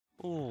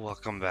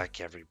Welcome back,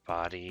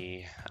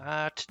 everybody.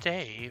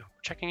 Today,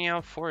 we're checking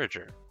out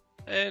Forager.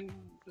 And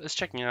as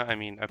checking out, I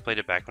mean, I played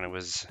it back when it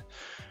was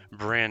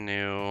brand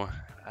new.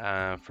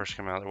 First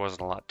came out, there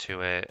wasn't a lot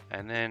to it.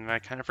 And then I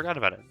kind of forgot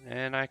about it.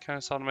 And I kind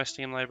of saw it in my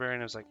Steam library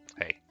and I was like,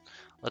 hey,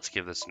 let's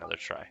give this another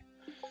try.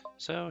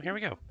 So here we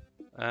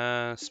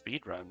go.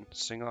 Speed run,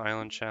 single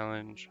island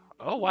challenge.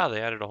 Oh, wow, they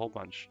added a whole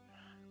bunch.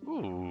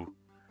 Ooh.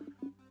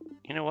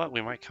 You know what?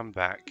 We might come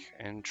back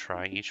and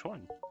try each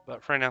one.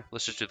 But for right now,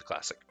 let's just do the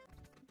classic.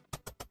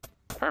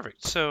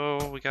 Perfect.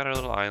 So we got our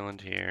little island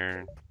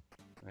here,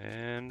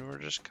 and we're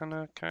just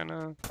gonna kind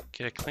of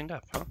get it cleaned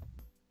up, huh?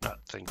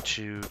 Nothing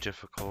too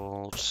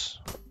difficult.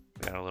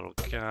 We got a little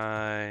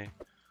guy.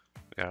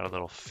 We got a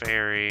little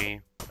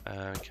fairy.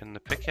 Can the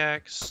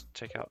pickaxe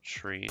take out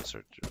trees?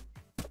 Or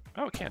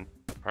oh, it can.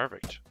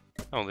 Perfect.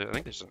 Oh, I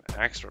think there's an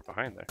axe right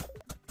behind there.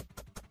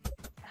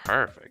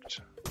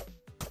 Perfect.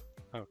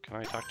 Oh, can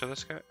I talk to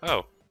this guy?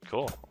 Oh,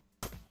 cool.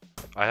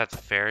 I thought the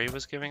fairy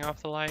was giving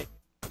off the light.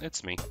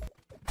 It's me.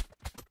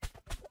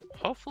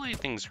 Hopefully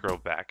things grow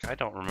back. I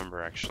don't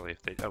remember actually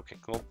if they... Okay,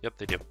 cool. Yep,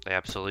 they do. They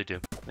absolutely do.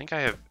 I think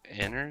I have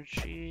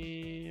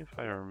energy, if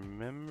I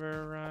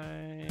remember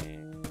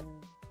right.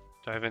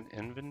 Do I have an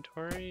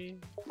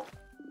inventory?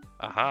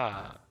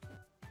 Aha!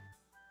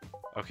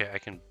 Okay, I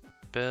can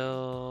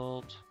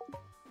build,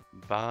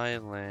 buy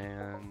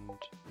land,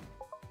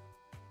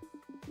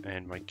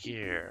 and my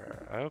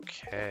gear.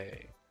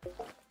 Okay.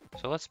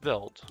 So let's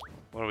build.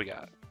 What do we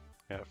got?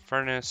 We got a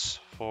furnace,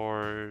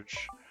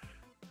 forge.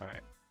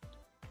 Alright.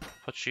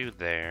 Put you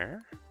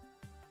there.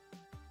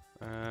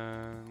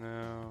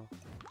 No.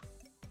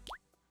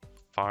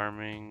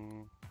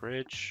 Farming,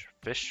 bridge,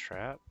 fish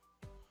trap.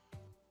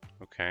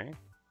 Okay.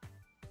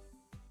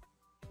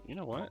 You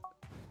know what?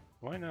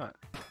 Why not?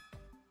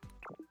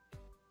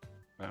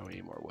 Oh, we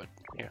need more wood.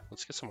 Here,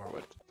 let's get some more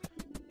wood.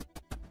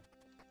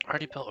 I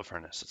already built a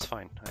furnace. It's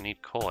fine. I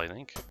need coal, I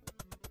think.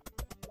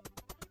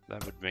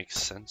 That would make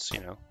sense, you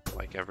know,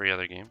 like every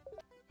other game.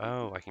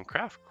 Oh, I can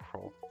craft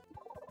coal.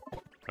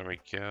 There we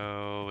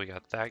go, we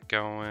got that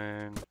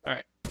going.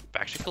 Alright,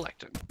 back to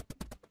collecting.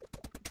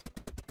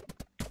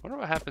 Wonder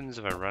what happens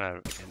if I run out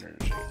of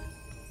energy.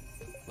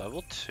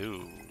 Level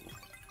 2.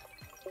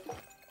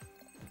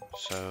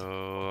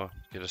 So,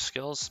 get a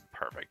skills,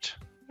 perfect.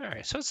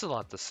 Alright, so it's a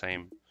lot the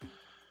same.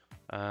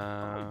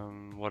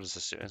 What does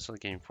this do? Instantly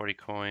gain 40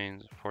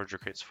 coins. Forager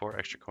creates 4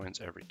 extra coins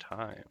every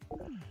time.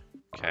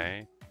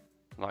 Okay.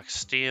 Unlocks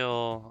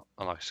steel,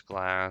 unlocks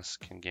glass,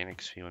 can gain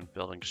XP when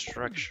building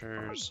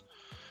structures.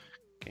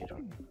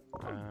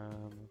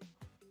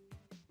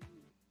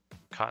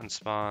 Cotton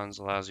spawns,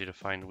 allows you to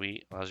find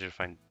wheat, allows you to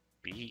find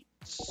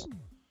beets.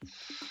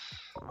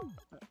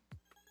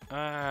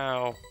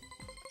 Oh,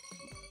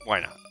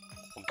 why not?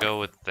 We'll go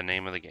with the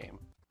name of the game.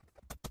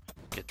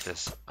 Get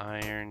this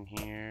iron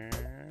here.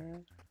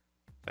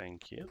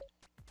 Thank you.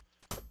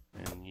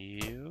 And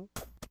you.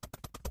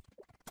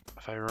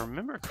 If I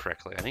remember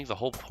correctly, I think the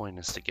whole point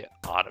is to get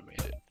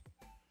automated.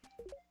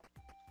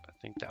 I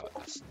think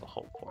that's the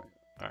whole point.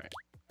 Alright.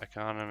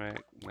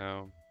 Economic,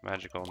 no.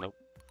 Magical, nope.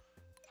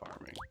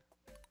 Farming.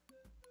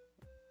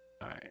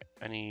 Alright,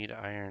 I need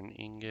iron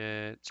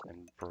ingots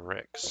and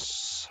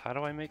bricks. How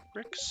do I make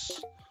bricks?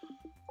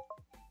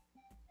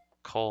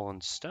 Coal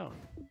and stone.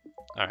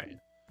 Alright.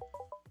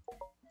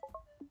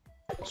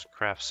 Let's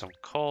craft some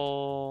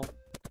coal.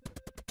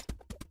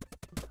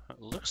 It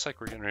looks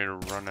like we're getting ready to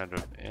run out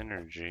of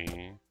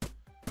energy.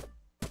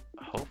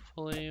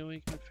 Hopefully we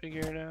can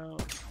figure it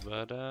out,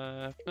 but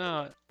if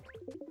not,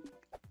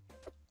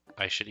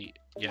 I should eat.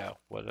 Yeah,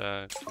 what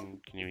can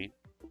you eat?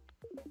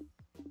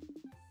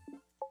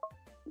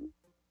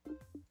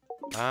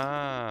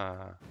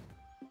 Ah.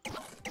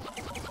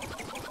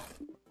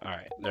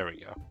 Alright, there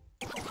we go.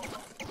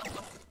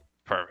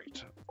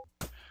 Perfect.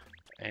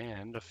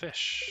 And a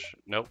fish.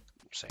 Nope,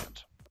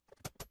 sand.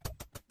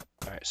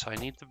 Alright, so I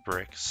need the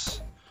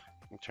bricks.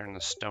 I can turn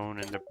the stone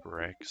into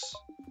bricks.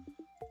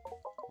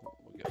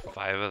 We'll get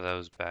 5 of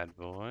those bad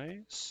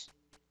boys.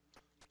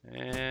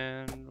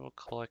 And we'll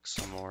collect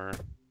some more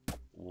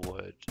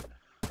wood.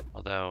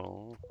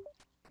 Although,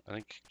 I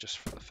think just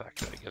for the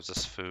fact that it gives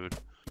us food.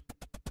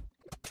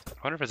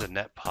 I wonder if it's a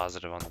net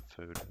positive on the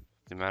food.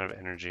 The amount of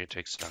energy it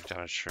takes to knock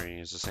down a tree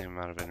is the same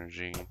amount of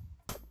energy,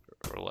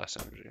 or less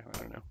energy, I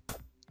don't know.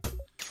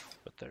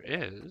 But there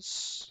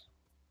is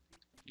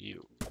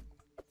you.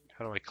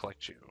 How do I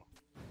collect you?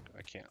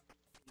 I can't.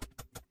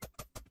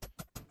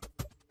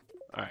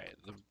 Alright,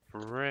 the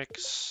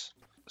bricks.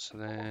 So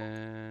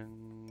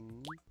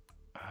then...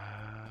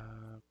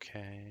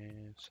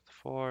 okay, so the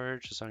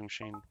forge, the sewing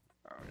machine.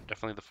 Alright,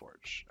 definitely the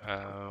forge.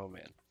 Oh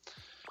man.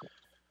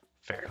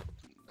 Fair.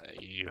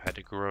 You had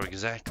to grow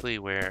exactly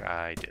where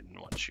I didn't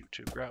want you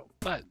to grow,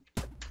 but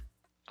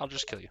I'll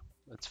just kill you.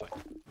 That's fine.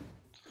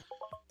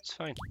 It's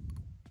fine.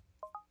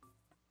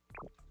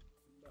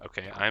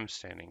 Okay, I'm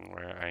standing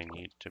where I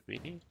need to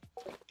be.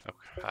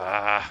 Okay.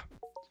 Ah.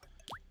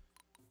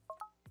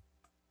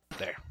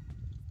 There.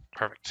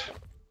 Perfect.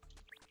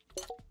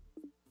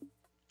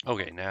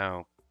 Okay,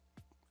 now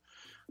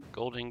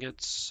Gold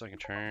ingots, I can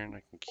turn,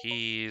 I can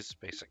keys,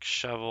 basic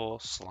shovel,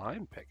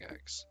 slime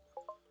pickaxe,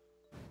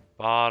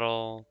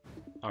 bottle.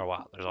 Oh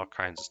wow, there's all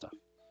kinds of stuff.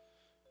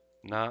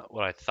 Not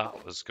what I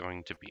thought was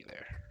going to be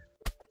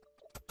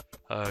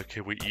there.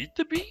 Can we eat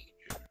the bee?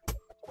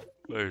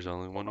 There's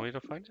only one way to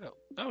find out.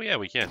 Oh yeah,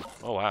 we can.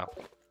 Oh wow.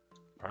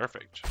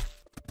 Perfect.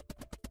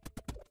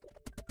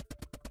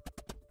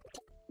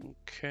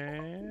 Okay,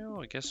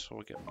 well, I guess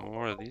we'll get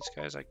more of these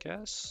guys, I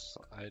guess.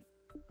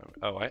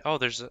 Oh,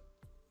 there's a,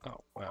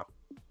 oh, wow.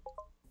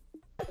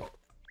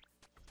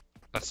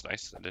 That's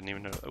nice. I didn't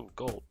even know. Oh,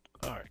 gold.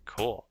 Alright,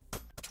 cool.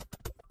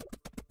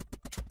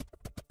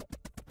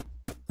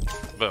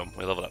 Boom,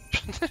 we leveled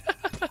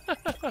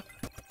up.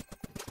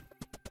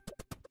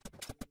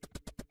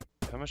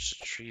 How much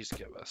do trees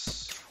give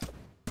us?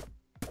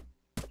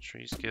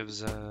 Trees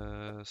gives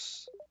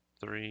us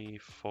 3,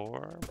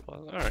 4 plus.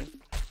 Alright.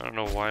 I don't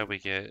know why we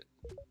get.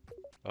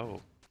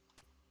 Oh.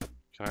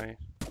 Can I?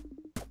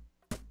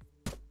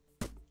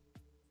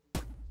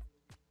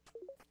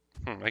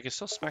 I can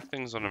still smack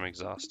things when I'm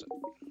exhausted.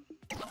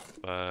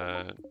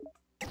 But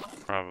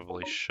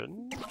probably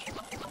shouldn't?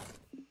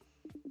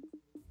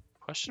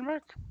 Question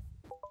mark?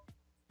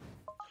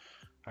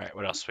 Alright,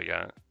 what else we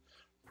got?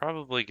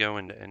 Probably go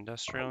into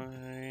industrial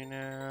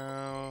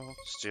now.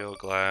 Steel,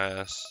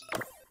 glass.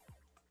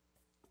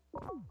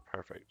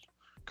 Perfect.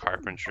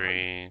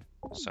 Carpentry,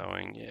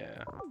 sewing,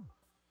 yeah.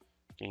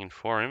 Gain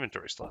 4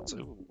 inventory slots.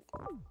 Ooh.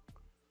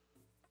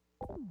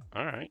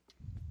 Alright.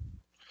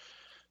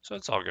 So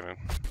it's all gonna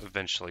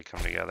eventually come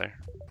together.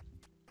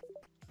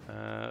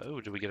 Ooh,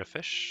 did we get a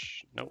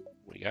fish? Nope,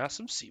 we got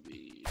some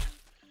seaweed.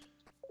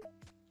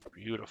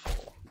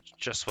 Beautiful.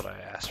 Just what I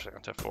asked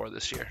Santa for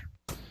this year.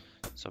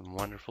 Some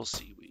wonderful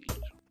seaweed.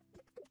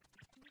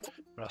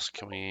 What else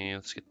can we,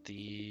 let's get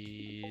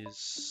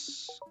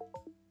these.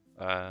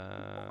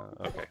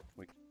 Okay,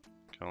 we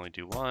can only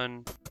do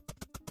one.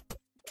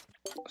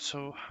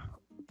 So,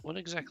 what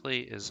exactly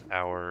is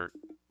our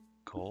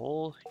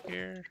goal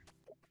here?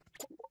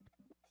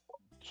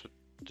 So,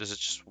 is it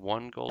just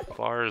one gold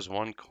bar is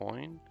 1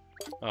 coin?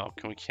 Oh,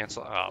 can we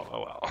cancel? Oh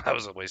well, that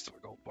was a waste of a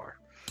gold bar.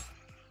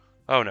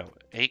 Oh no,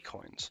 8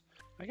 coins.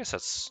 I guess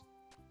that's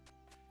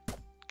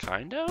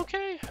kinda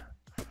okay.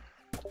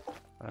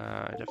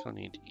 I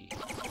definitely need to eat.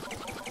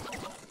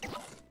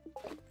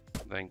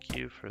 Thank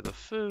you for the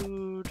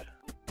food.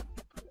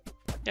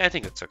 Yeah, I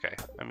think it's okay.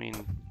 I mean,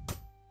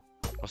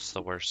 what's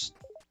the worst,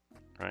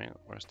 right?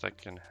 Worst that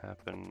can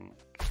happen.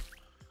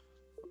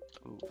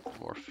 Ooh,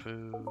 more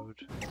food.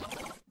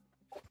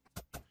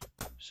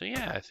 So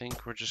yeah, I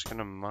think we're just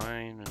gonna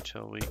mine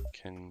until we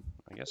can,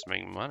 I guess,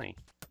 make money.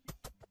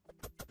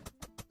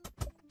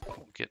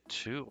 We'll get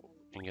 2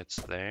 ingots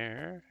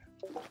there.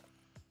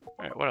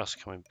 Alright, what else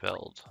can we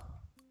build?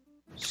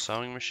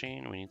 Sewing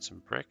machine, we need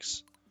some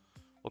bricks.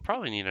 We'll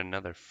probably need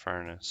another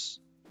furnace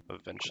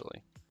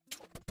eventually.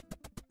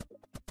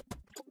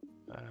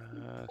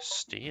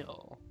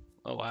 Steel.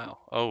 Oh wow.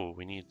 Oh,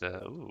 we need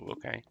the, ooh,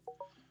 okay.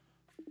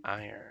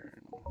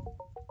 Iron.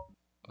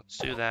 Let's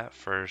do that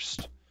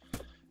first.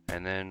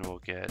 And then we'll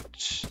get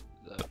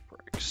the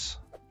bricks.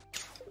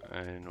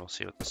 And we'll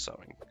see what the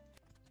sewing.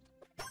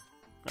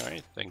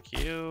 Alright, thank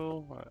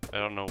you. I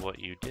don't know what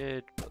you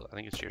did, but I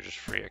think it's your just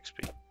free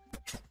XP.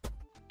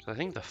 So I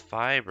think the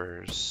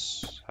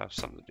fibers have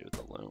something to do with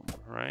the loom,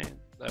 right?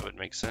 That would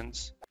make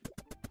sense.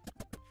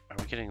 Are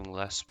we getting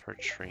less per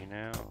tree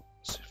now?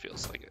 It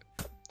feels like it.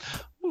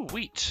 Ooh,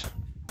 wheat.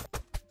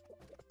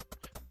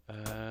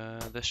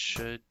 This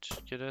should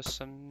get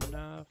us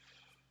enough.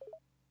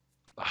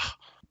 Ah.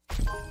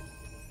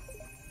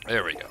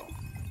 There we go.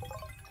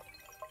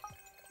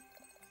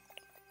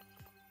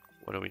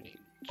 What do we need?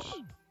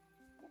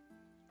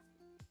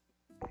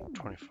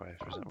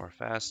 25% more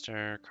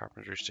faster.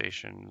 Carpentry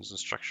stations and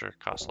structure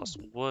cost less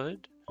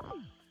wood.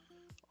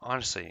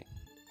 Honestly,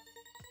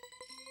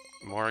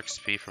 more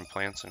XP from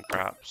plants and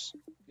crops.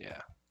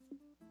 Yeah.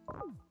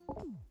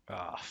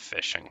 Ah,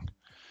 fishing.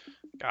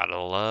 Gotta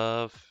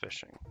love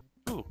fishing.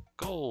 Ooh,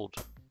 gold.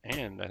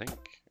 And I think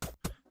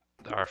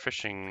our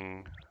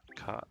fishing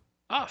caught.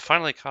 Ah,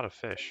 finally caught a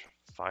fish.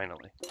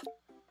 Finally.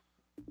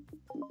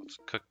 Let's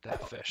cook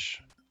that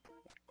fish.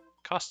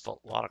 Costs a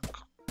lot of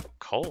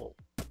coal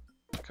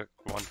to cook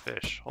one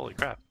fish. Holy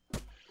crap.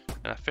 And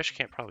that fish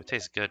can't probably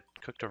taste good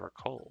cooked over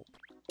coal.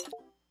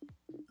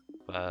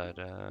 But,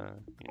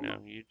 you know,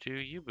 you do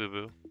you,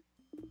 boo-boo.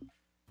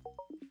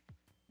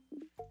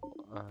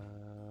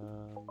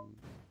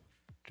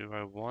 Do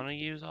I want to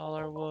use all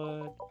our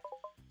wood?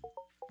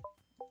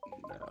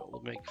 No,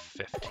 we'll make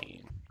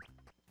 15.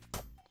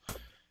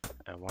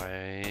 And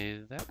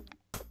why that?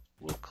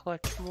 We'll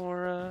collect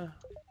more,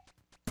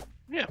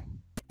 yeah.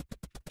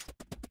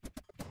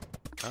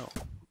 Oh,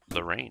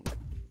 the rain.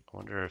 I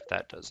wonder if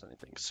that does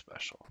anything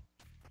special.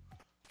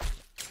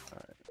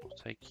 Alright, we'll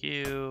take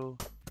you.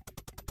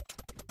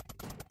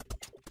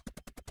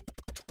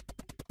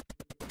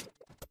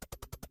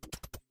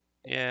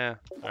 Yeah,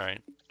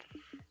 alright.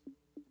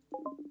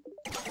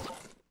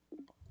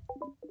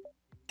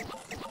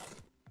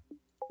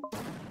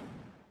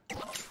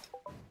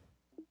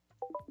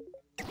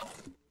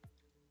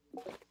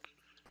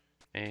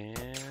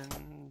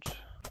 And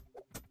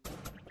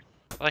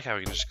I like how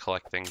we can just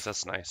collect things.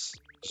 That's nice.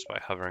 Just by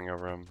hovering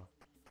over them.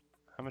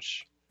 How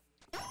much?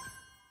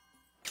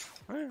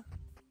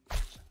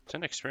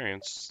 10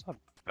 experience. It's not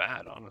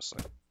bad,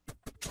 honestly.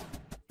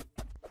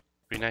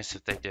 Be nice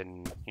if they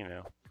didn't, you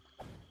know,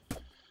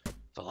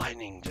 the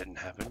lightning didn't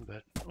happen,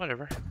 but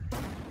whatever.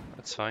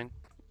 That's fine.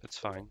 It's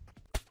fine.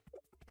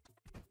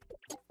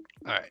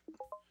 Alright.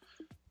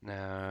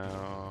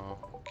 Now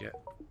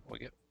we'll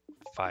get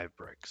 5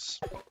 bricks.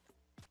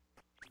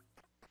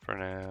 For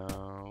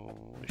now,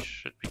 we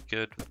should be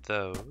good with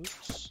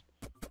those.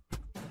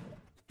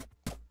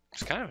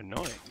 It's kind of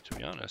annoying, to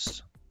be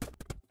honest.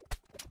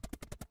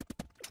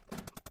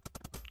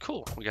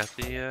 Cool, we got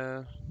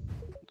the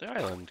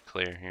island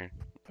clear here.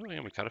 Oh,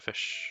 and we caught a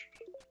fish.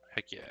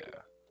 Heck yeah.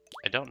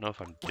 I don't know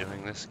if I'm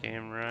doing this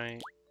game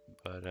right,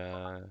 but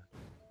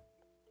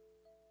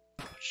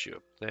put you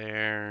up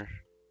there.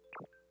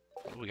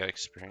 Oh, we got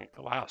experience.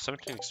 Oh, wow,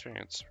 17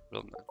 experience.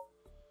 Building that.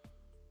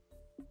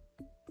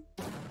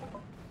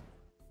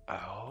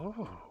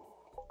 Oh.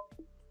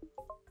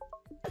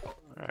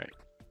 Alright.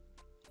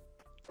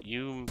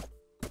 You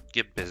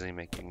get busy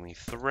making me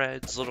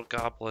threads, little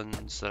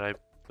goblins that I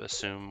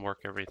assume work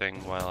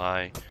everything while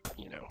I,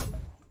 you know,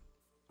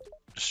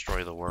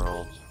 destroy the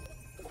world.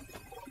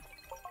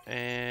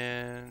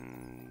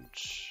 And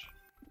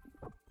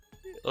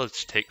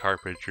let's take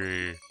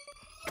carpentry.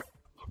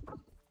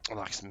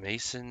 Unlocks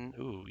mason.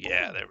 Ooh,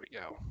 yeah, there we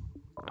go.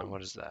 And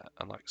what is that?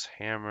 Unlocks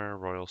hammer,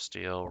 royal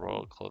steel,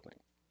 royal clothing.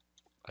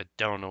 I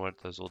don't know what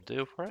those will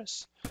do for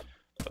us,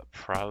 but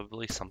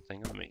probably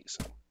something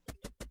amazing.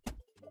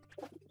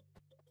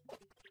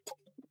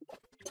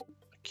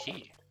 A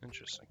key.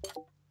 Interesting.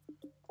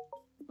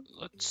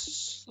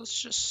 Let's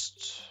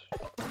just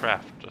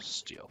craft a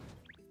steel.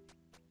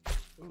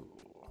 Ooh.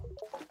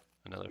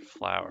 Another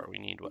flower. We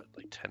need what,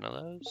 like 10 of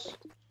those?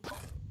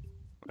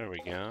 There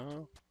we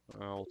go.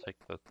 We'll take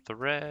the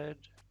thread.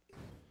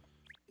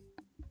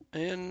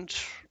 And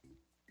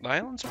the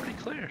island's pretty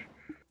clear.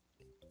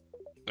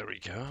 There we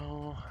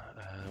go.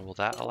 Will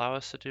that allow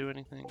us to do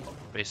anything?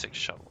 Basic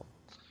shovel.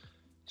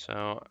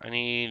 So I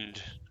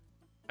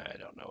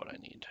don't know what I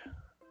need.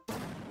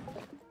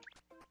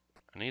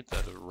 I need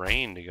the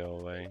rain to go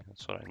away.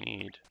 That's what I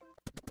need.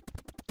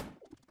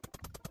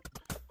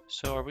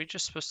 So are we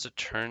just supposed to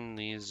turn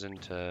these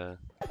into...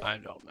 I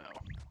don't know.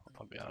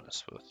 I'll be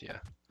honest with you.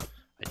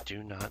 I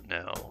do not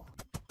know.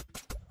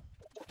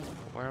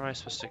 Where am I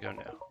supposed to go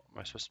now? Am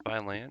I supposed to buy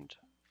land?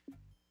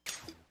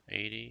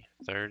 80,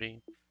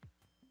 30,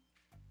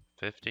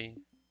 50,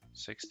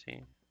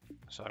 60?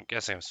 So I'm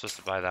guessing I'm supposed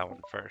to buy that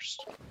one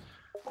first.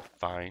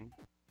 Fine.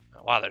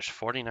 Wow, there's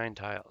 49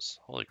 tiles.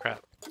 Holy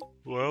crap.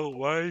 Well,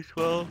 I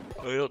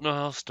don't know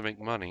how else to make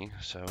money,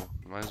 so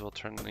might as well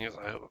turn these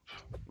up.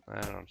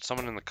 I don't know.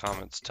 Someone in the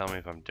comments tell me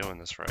if I'm doing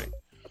this right.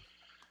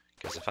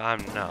 Because if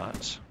I'm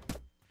not,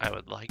 I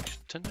would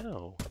like to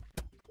know.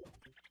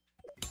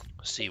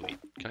 Seaweed.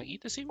 Can I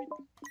eat the seaweed?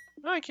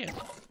 No, I can't.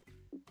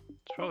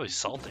 It's probably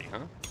salty,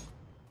 huh?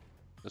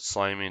 It's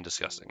slimy and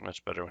disgusting.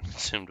 Much better when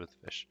consumed with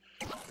fish.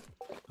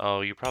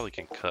 Oh, you probably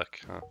can cook,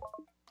 huh?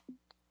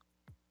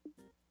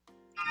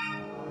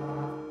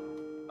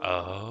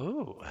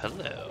 Oh,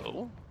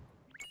 hello.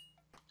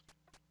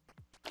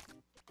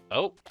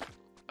 Oh,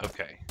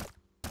 okay.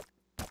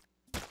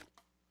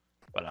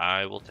 But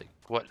I will take...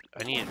 What?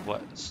 I need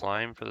what?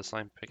 Slime for the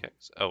slime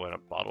pickaxe? Oh, and a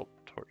bottle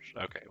torch.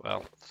 Okay,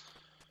 well...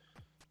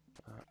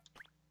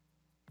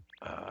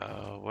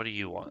 what do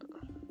you want?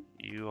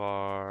 You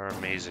are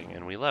amazing,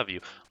 and we love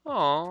you.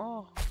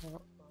 Aww.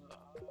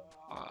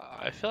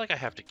 I feel like I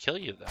have to kill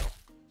you, though.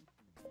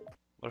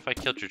 What if I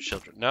killed your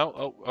children?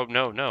 No? Oh,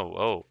 no,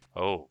 no.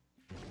 Oh.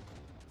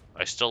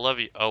 I still love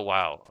you. Oh,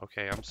 wow.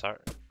 Okay, I'm sorry.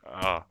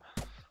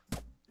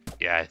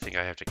 Yeah, I think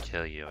I have to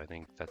kill you. I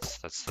think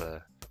that's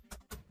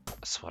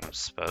what I'm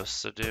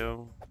supposed to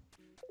do.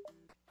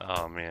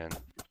 Oh, man.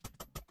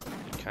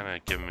 You're kind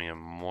of giving me a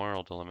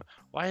moral dilemma.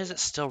 Why is it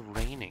still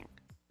raining?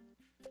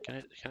 Can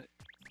it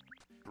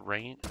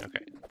rain?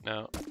 Okay,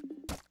 no.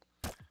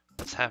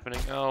 What's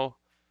happening? Oh,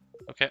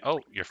 okay. Oh,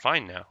 you're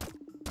fine now.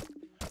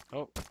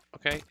 Oh,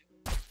 okay.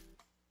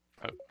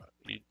 Oh,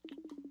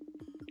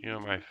 you are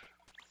my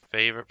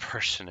favorite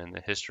person in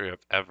the history of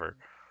ever.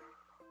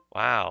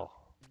 Wow.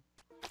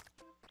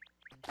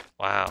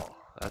 Wow,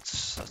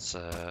 that's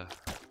a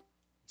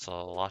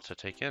lot to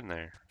take in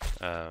there.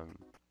 I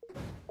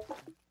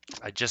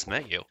just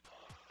met you.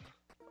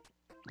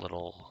 What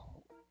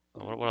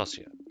else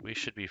you got? We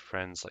should be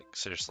friends, like,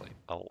 seriously,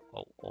 a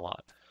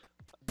lot.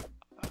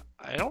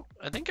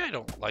 I think I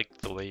don't like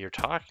the way you're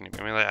talking to me.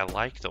 I mean, like, I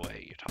like the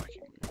way you're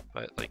talking to me,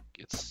 but, like,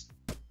 it's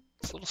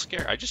a little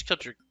scary. I just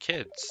killed your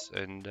kids,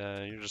 and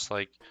you're just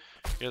like,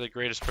 you're the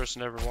greatest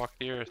person to ever walk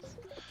the earth.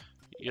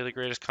 You're the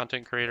greatest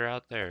content creator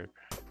out there.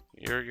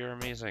 You're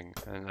amazing.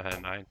 And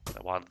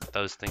while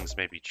those things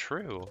may be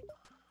true,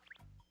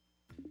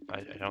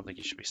 I don't think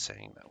you should be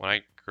saying that. When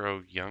I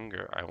grow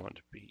younger, I want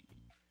to be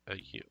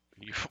you.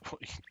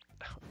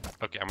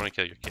 Okay, I'm gonna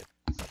kill your kid.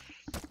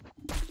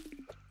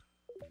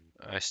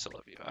 I still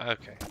love you.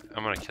 Okay,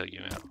 I'm gonna kill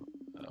you now.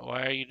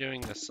 Why are you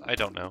doing this? I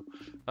don't know.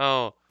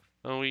 Oh,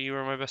 oh, you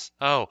were my best.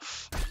 Oh,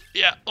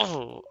 yeah.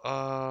 Oh,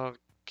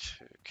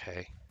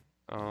 okay.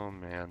 Oh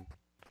man.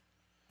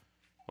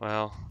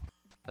 Well,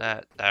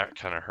 that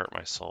kind of hurt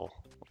my soul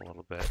a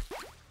little bit.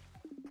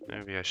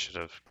 Maybe I should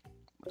have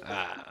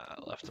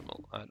left him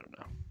alone. I don't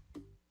know.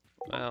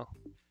 Well,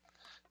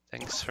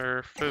 thanks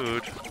for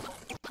food.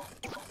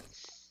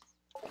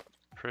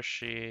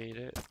 Appreciate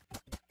it.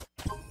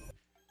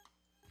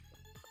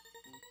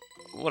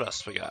 What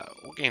else we got?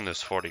 We'll gain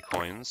those 40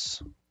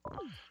 coins.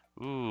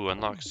 Ooh,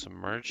 unlocks a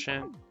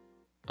merchant.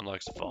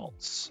 Unlocks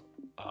vaults.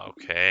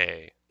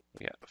 Okay.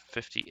 We got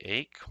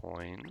 58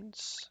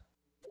 coins.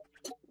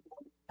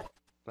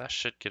 That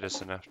should get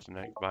us enough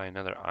to buy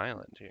another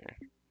island here.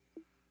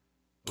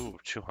 Ooh,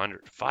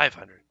 200.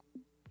 500.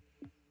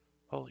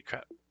 Holy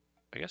crap.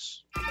 I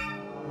guess.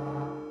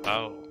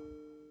 Oh.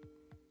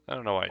 I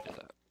don't know why I did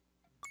that.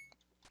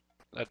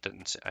 That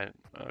didn't say.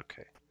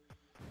 Okay.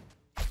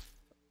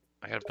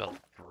 I gotta build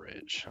a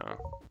bridge, huh?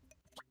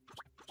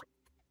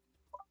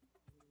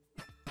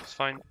 It's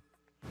fine.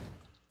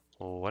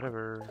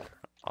 Whatever.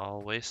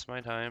 I'll waste my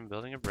time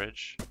building a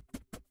bridge.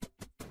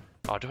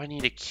 Oh, do I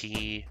need a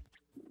key?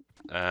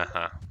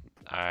 Uh-huh.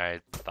 I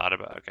thought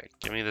about okay,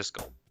 give me this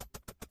gold.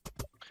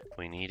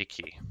 We need a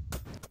key.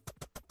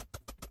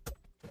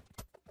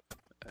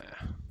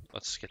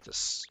 Let's get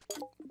this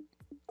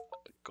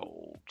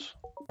gold.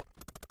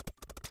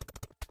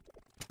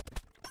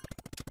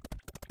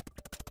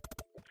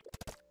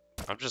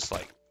 I'm just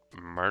like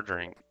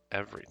murdering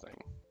everything.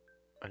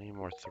 I need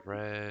more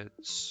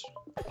threads.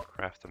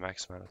 Craft the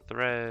max amount of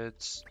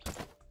threads.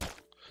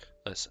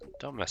 Listen,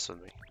 don't mess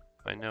with me.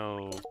 I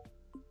know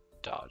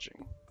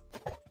dodging.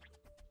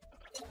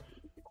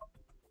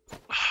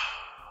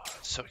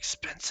 It's so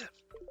expensive.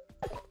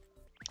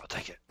 I'll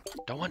take it.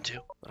 Don't want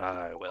to, but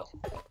I will.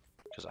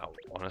 Because I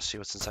want to see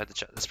what's inside the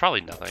chest. It's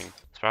probably nothing.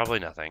 It's probably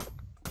nothing.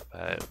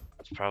 But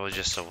it's probably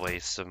just a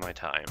waste of my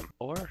time.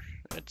 Or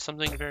it's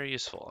something very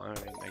useful. I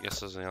mean, I guess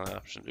that's the only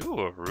option.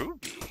 Ooh, a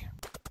ruby.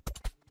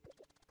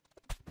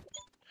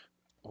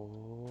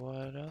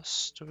 What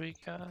else do we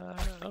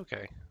got?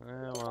 Okay.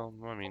 Well,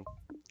 I mean,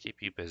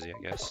 keep you busy, I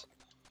guess.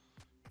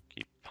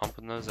 Keep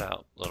pumping those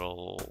out,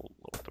 little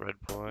thread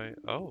boy.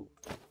 Oh,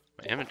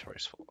 my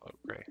inventory's full. Oh,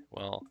 great.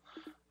 Well,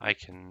 I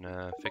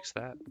can fix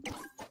that.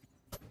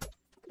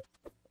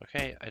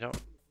 Okay, I know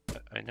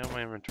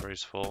my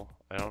inventory's full.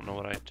 I don't know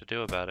what I have to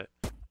do about it.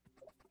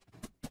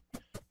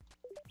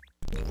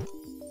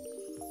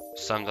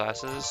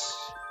 Sunglasses.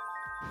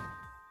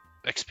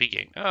 XP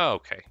gain. Oh,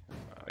 okay.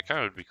 I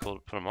kind of would be cool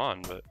to put them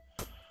on, but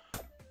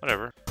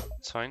whatever.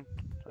 It's fine.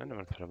 I know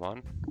when to put them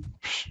on.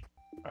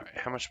 Alright,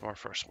 how much more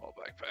for a small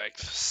backpack?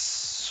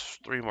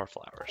 3 more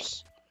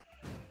flowers.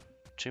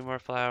 2 more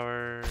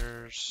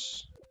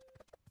flowers.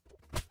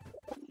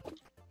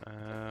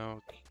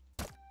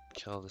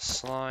 Kill the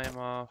slime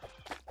off.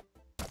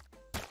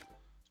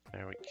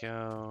 There we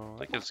go.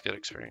 That gives good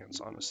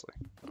experience, honestly.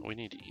 We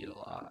need to eat a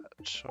lot.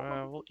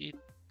 We'll eat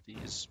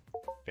these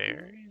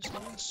berries, I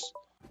guess.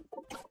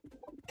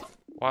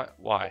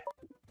 Why?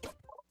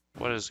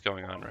 What is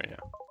going on right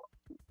now?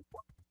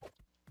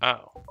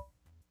 Oh.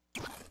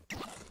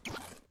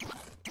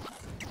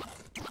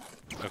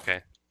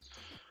 Okay.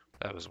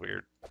 That was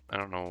weird. I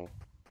don't know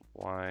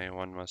why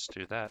one must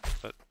do that,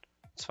 but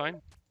it's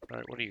fine.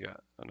 Alright, what do you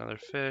got? Another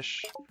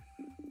fish.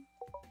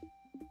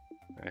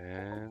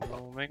 And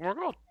we'll make more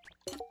gold.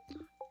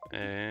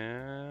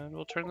 And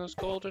we'll turn this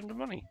gold into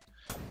money.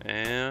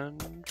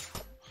 And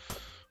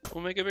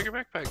we'll make a bigger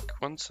backpack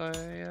once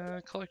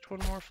I collect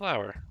 1 more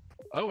flower.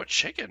 Oh, a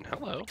chicken.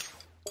 Hello.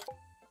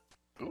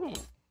 Ooh.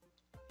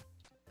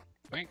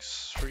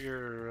 Thanks for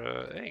your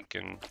egg.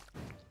 And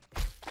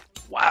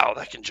wow,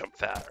 that can jump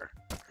fatter.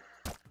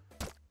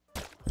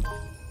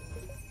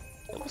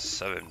 Level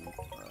 7.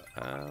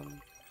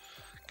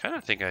 Kind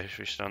of think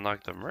we should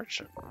unlock the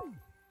merchant.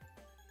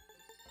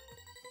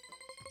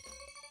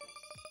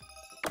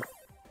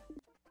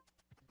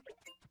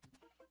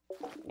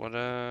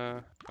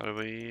 How do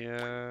we,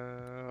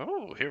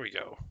 oh, here we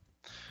go.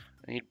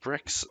 I need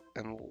bricks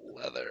and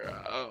leather.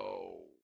 Oh,